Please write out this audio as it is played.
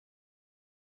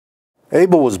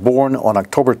Abel was born on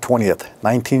October 20th,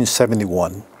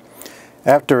 1971.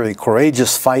 After a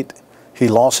courageous fight, he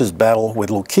lost his battle with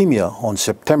leukemia on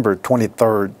September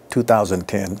 23,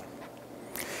 2010.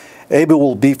 Abel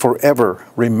will be forever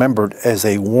remembered as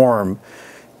a warm,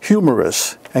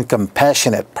 humorous, and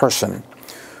compassionate person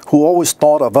who always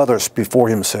thought of others before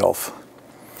himself.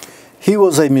 He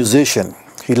was a musician.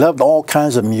 He loved all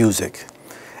kinds of music.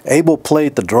 Abel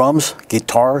played the drums,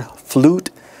 guitar, flute,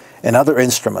 and other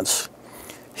instruments.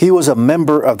 He was a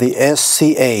member of the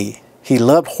SCA. He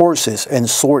loved horses and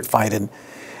sword fighting,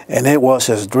 and it was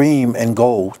his dream and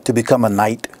goal to become a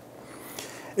knight.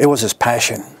 It was his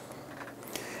passion.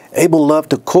 Abel loved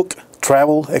to cook,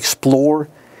 travel, explore,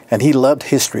 and he loved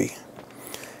history.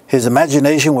 His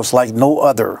imagination was like no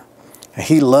other, and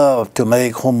he loved to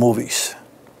make home movies.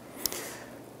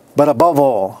 But above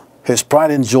all, his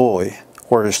pride and joy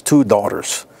were his two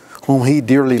daughters, whom he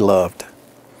dearly loved.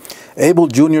 Abel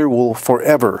Jr. will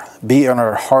forever be in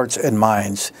our hearts and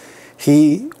minds.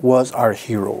 He was our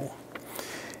hero.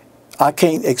 I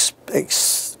can't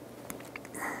express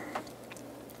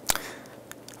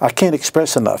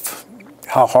enough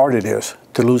how hard it is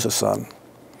to lose a son.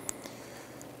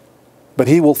 But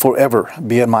he will forever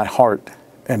be in my heart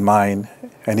and mind,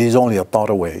 and he's only a thought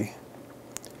away.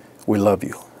 We love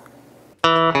you.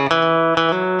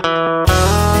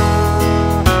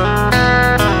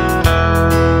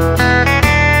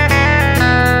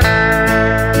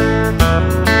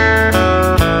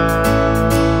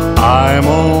 I'm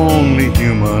only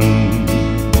human.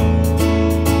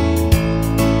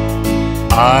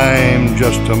 I'm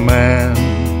just a man.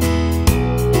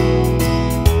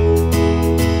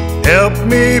 Help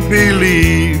me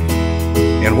believe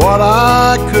in what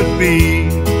I could be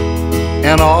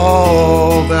and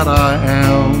all that I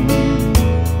am.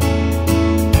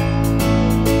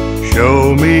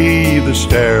 Show me the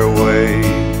stairway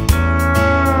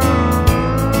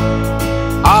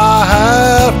I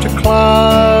have to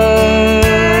climb.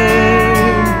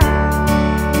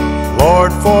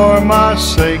 Lord, for my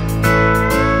sake,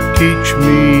 teach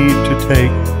me to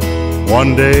take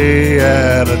one day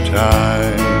at a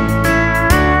time.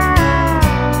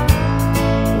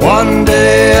 One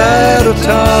day at a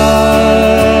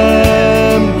time,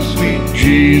 sweet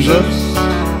Jesus,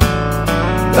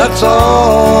 that's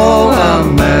all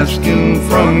I'm asking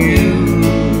from you.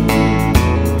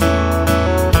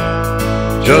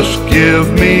 Just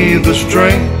give me the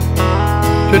strength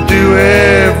to do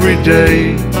every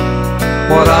day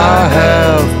what I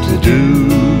have to do.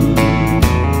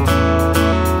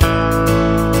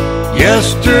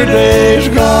 Yesterday's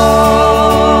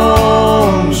gone,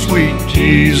 sweet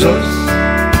Jesus,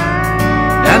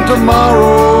 and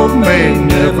tomorrow may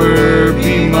never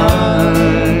be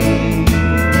mine.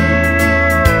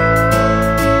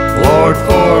 Lord,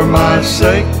 for my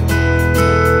sake,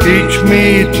 teach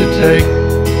me to take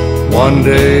one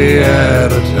day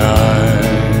at a time.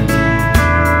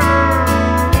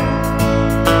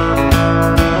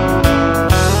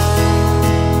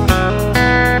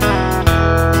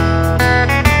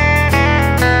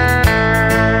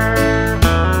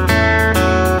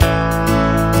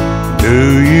 Do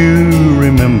you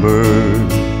remember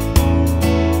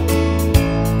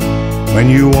when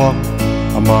you walked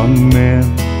among men?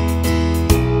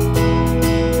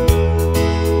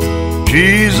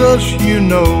 Jesus, you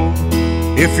know,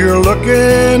 if you're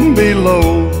looking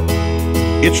below,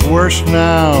 it's worse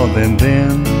now than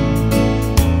then.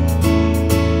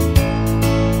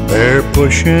 They're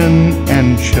pushing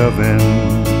and shoving,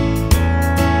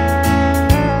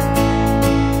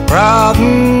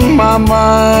 crowding my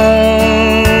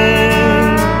mind.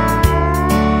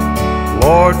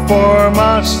 Lord, for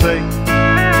my sake,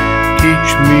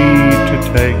 teach me to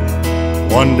take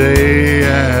one day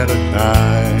at a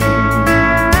time.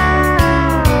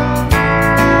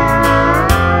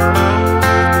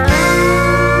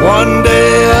 One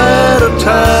day at a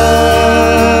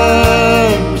time,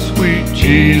 sweet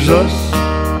Jesus,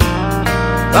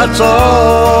 that's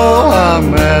all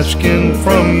I'm asking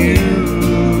from you.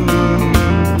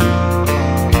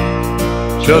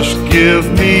 Just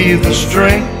give me the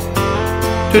strength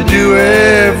to do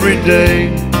every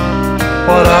day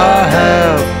what I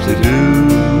have to do.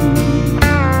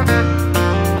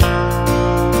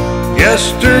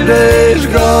 Yesterday's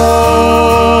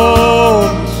gone,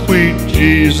 sweet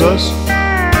Jesus,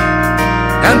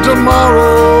 and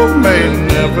tomorrow may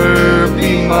never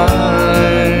be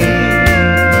mine.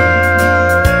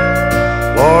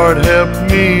 Lord, help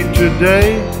me today,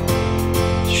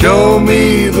 show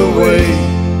me the way,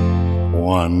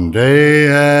 one day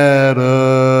at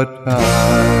a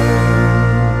time.